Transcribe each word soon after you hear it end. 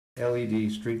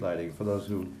LED street lighting. For those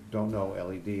who don't know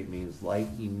LED, it means light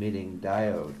emitting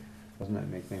diode. Doesn't that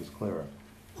make things clearer?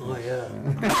 Oh, yeah.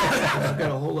 It's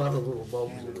got a whole lot of little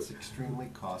bulbs And in it's it. extremely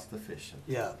cost efficient.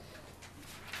 Yeah.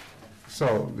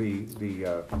 So the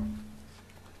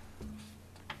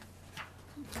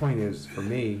point is, for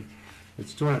me,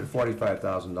 it's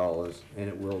 $245,000, and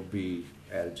it will be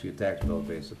added to your tax bill,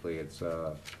 basically. It's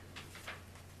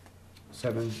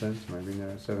 7 cents, am I reading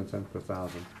that? 7 cents per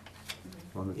thousand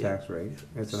on the tax rate.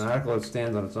 It's an article that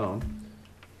stands on its own.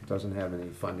 It doesn't have any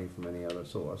funding from any other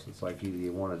source. It's like either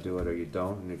you want to do it or you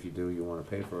don't, and if you do, you want to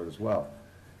pay for it as well.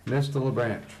 Mr.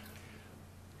 LeBranch.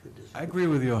 I agree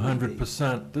with you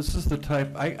 100%. This is the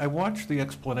type, I watched the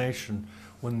explanation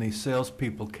when the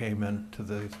salespeople came in to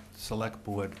the select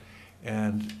board,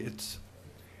 and it's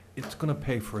going to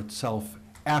pay for itself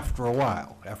after a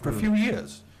while, after a few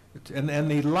years. And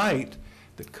the light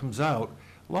that comes out,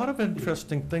 a lot of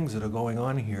interesting things that are going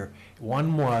on here.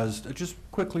 One was, I just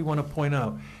quickly want to point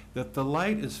out that the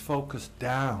light is focused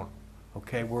down,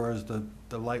 okay, whereas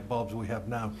the light bulbs we have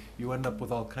now, you end up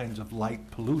with all kinds of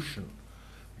light pollution.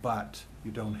 But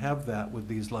you don't have that with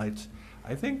these lights.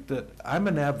 I think that I'm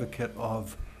an advocate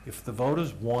of, if the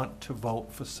voters want to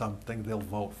vote for something, they'll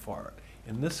vote for it.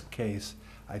 In this case,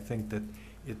 I think that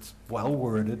it's well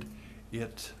worded.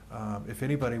 If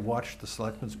anybody watched the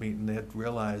selectmen's meeting, they'd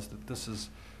realize that this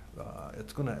is,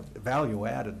 it's going to value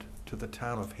added to the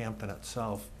town of Hampton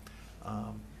itself.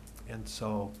 And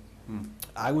so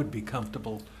I would be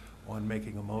comfortable on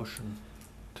making a motion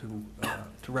to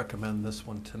recommend this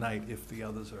one tonight if the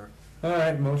others are. All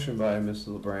right, motion by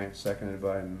Mr. LeBranch, seconded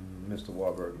by Mr.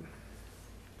 Warburton.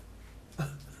 I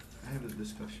have a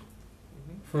discussion.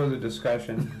 Further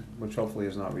discussion, which hopefully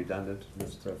is not redundant,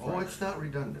 Mr. Oh, Frank. it's not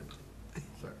redundant.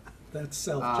 Sorry. That's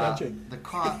self-judging. The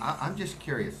cost, I'm just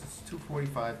curious, it's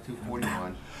 245,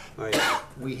 241. Right.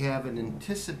 We have an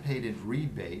anticipated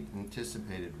rebate from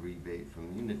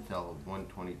Unitil of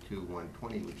 122,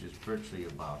 120, which is virtually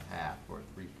about half, or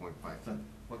 3.5 cents.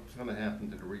 What's gonna happen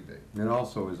to the rebate? It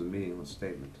also is a meaningless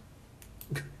statement.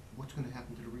 What's gonna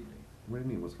happen to the rebate? What do you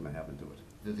mean, what's gonna happen to it?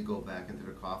 Does it go back into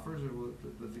the coffers, or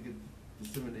does it get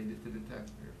disseminated to the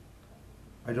taxpayer?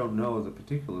 I don't know the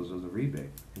particulars of the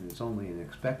rebate, and it's only an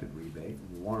expected rebate, and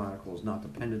the warrant article is not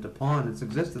dependent upon its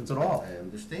existence at all. I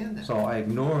understand that. So I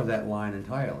ignore that line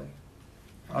entirely.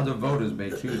 Other voters may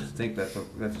choose to think that's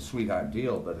a sweetheart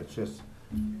deal, but it's just,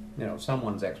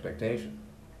 someone's expectation.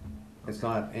 It's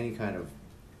not any kind of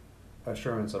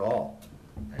assurance at all.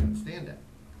 I understand that.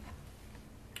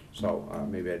 So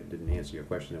maybe I didn't answer your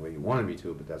question the way you wanted me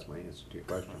to, but that's my answer to your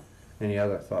question. Any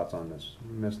other thoughts on this?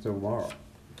 Mr. Morrow?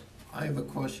 I have a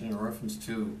question in reference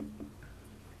to,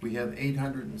 we have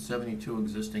 872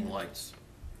 existing lights,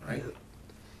 right?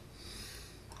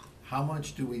 How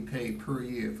much do we pay per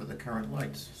year for the current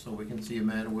lights? So we can see a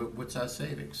matter, what's our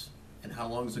savings? And how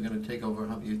long is it gonna take over,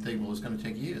 how you think, well, it's gonna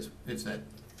take years? Is that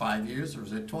 5 years or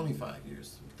is it 25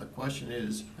 years? The question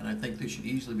is, and I think they should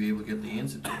easily be able to get the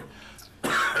answer to it,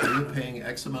 we're paying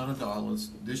X amount of dollars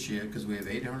this year, because we have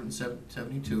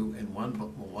 872, and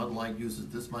one light uses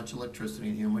this much electricity,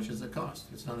 and how much does it cost?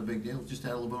 It's not a big deal, just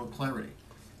add a little bit of clarity.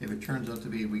 If it turns out to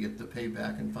be, we get the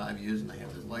payback in 5 years, and they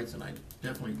have the lights, and I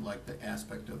definitely like the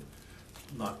aspect of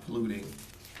not polluting,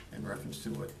 in reference to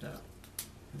what the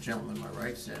gentleman on my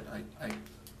right said. I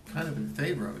kind of in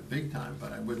favor of it big time,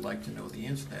 but I would like to know the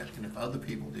answer to that, and if other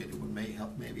people did, it would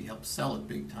maybe help sell it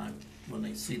big time when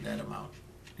they see that amount.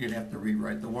 You'd have to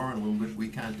rewrite the warrant a little bit. We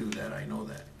can't do that, I know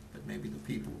that. But maybe the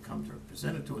people who come to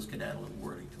present it to us could add a little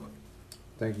wording to it.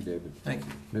 Thank you, David. Thank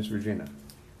you. Ms. Regina?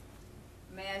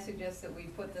 May I suggest that we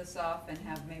put this off and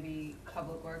have maybe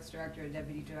Public Works Director or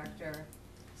Deputy Director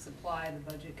supply the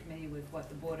Budget Committee with what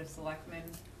the Board of Selectmen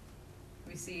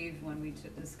received when we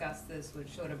discussed this,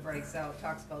 which sort of breaks out,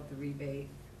 talks about the rebate,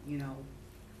 what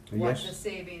Yes. the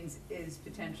savings is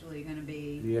potentially gonna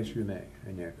be. Yes, you may,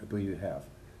 and I believe you have.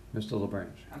 Mr.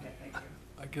 LeBranch? Okay, thank you.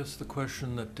 I guess the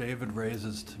question that David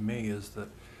raises to me is that,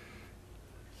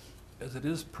 as it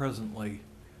is presently,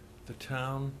 the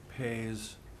town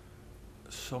pays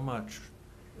so much,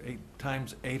 8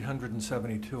 times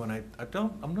 872, and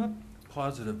I'm not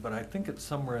positive, but I think it's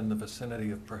somewhere in the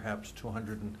vicinity of perhaps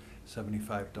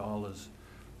 $275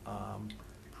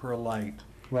 per light.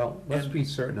 Well, let's be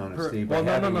certain on it, Steve. Well,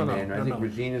 I no, think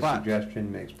Regina's but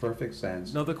suggestion makes perfect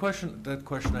sense. No, that question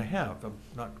I have, I'm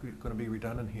not going to be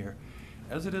redundant here.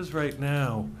 As it is right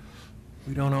now,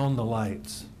 we don't own the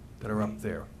lights that are up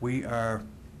there. We are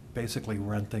basically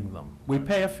renting them. We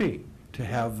pay a fee to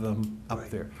have them up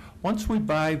there. Once we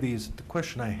buy these, the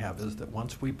question I have is that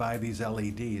once we buy these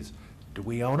LEDs, do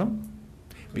we own them?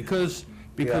 Because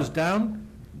Yeah. down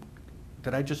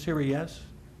Did I just hear a yes?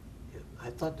 I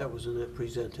thought that was in that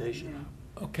presentation.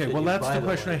 Okay, That well, you that's buy the the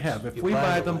question I lights. have. If You we buy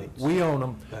buy the them, lights. we own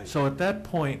them. Right. So at that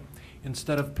point,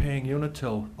 instead of paying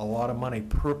Unitil a lot of money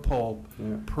per pole,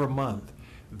 Yeah. per month,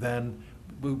 then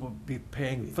we will be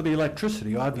paying for the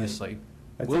electricity, obviously.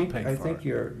 We'll pay for I it. think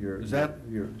your Is that-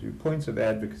 your points of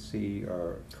advocacy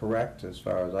are correct as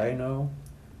far as I know.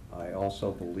 I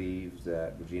also believe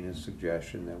that Regina's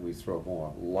suggestion that we throw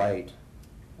more light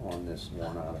on this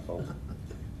warrant article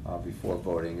before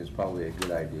voting is probably a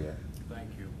good idea. Thank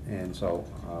you. And so,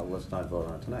 let's not vote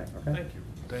on it tonight, okay? Thank you.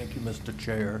 Thank you, Mr.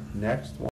 Chair. Next